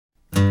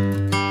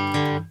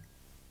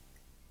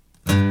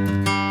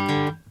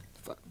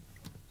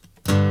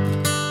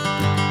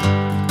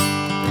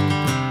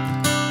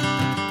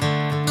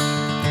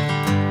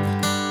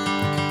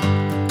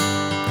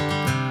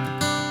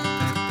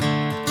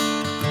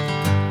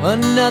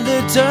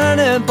Another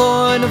turning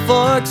point, a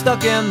fork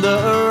stuck in the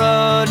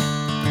road.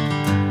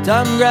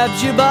 Time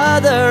grabs you by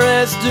the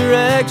wrist,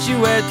 directs you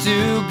where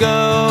to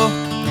go.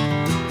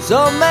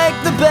 So make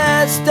the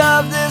best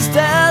of this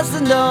test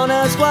and don't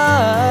ask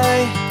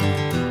why.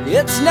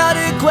 It's not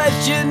a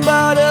question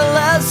but a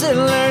lesson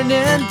learned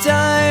in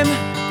time.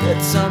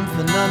 It's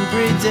something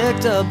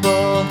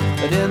unpredictable,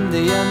 but in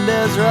the end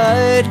is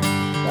right.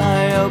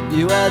 I hope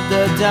you had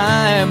the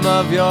time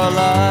of your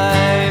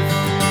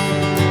life.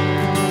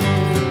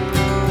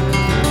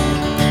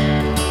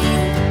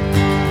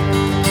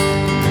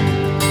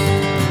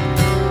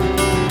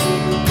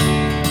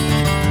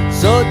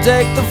 So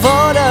take the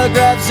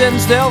photographs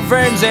and still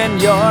frames in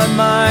your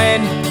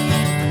mind,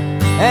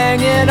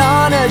 hanging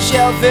on a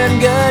shelf in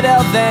good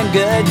health and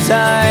good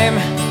time.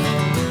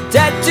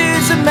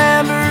 Tattoos and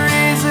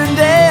memories and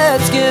dead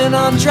skin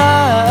on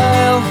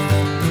trial.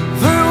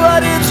 For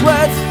what it's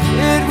worth,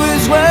 it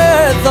was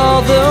worth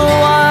all the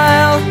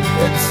while.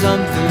 It's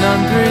something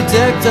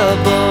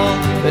unpredictable,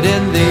 but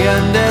in the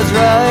end is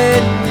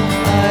right.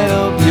 I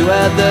hope you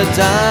had the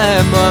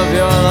time of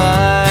your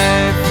life.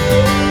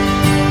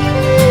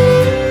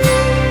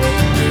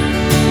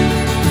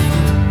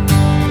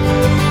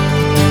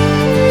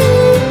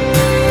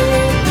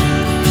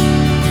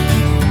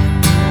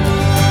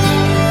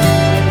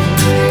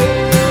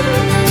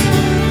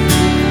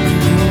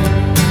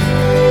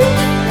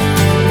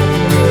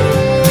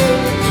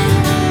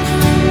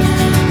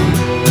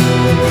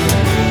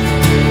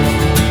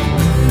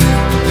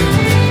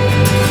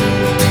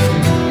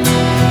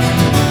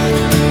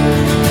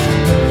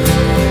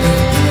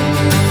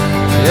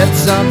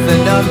 It's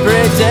something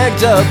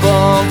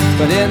unpredictable,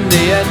 but in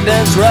the end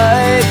it's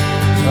right.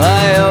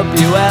 I hope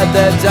you had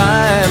the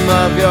time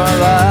of your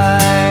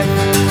life.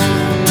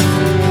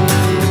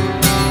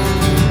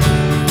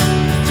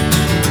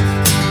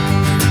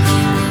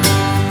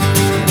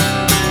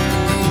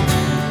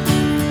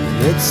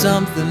 It's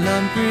something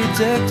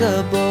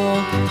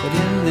unpredictable, but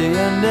in the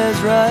end is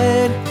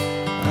right.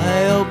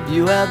 I hope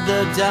you had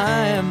the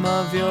time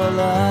of your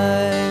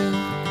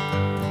life.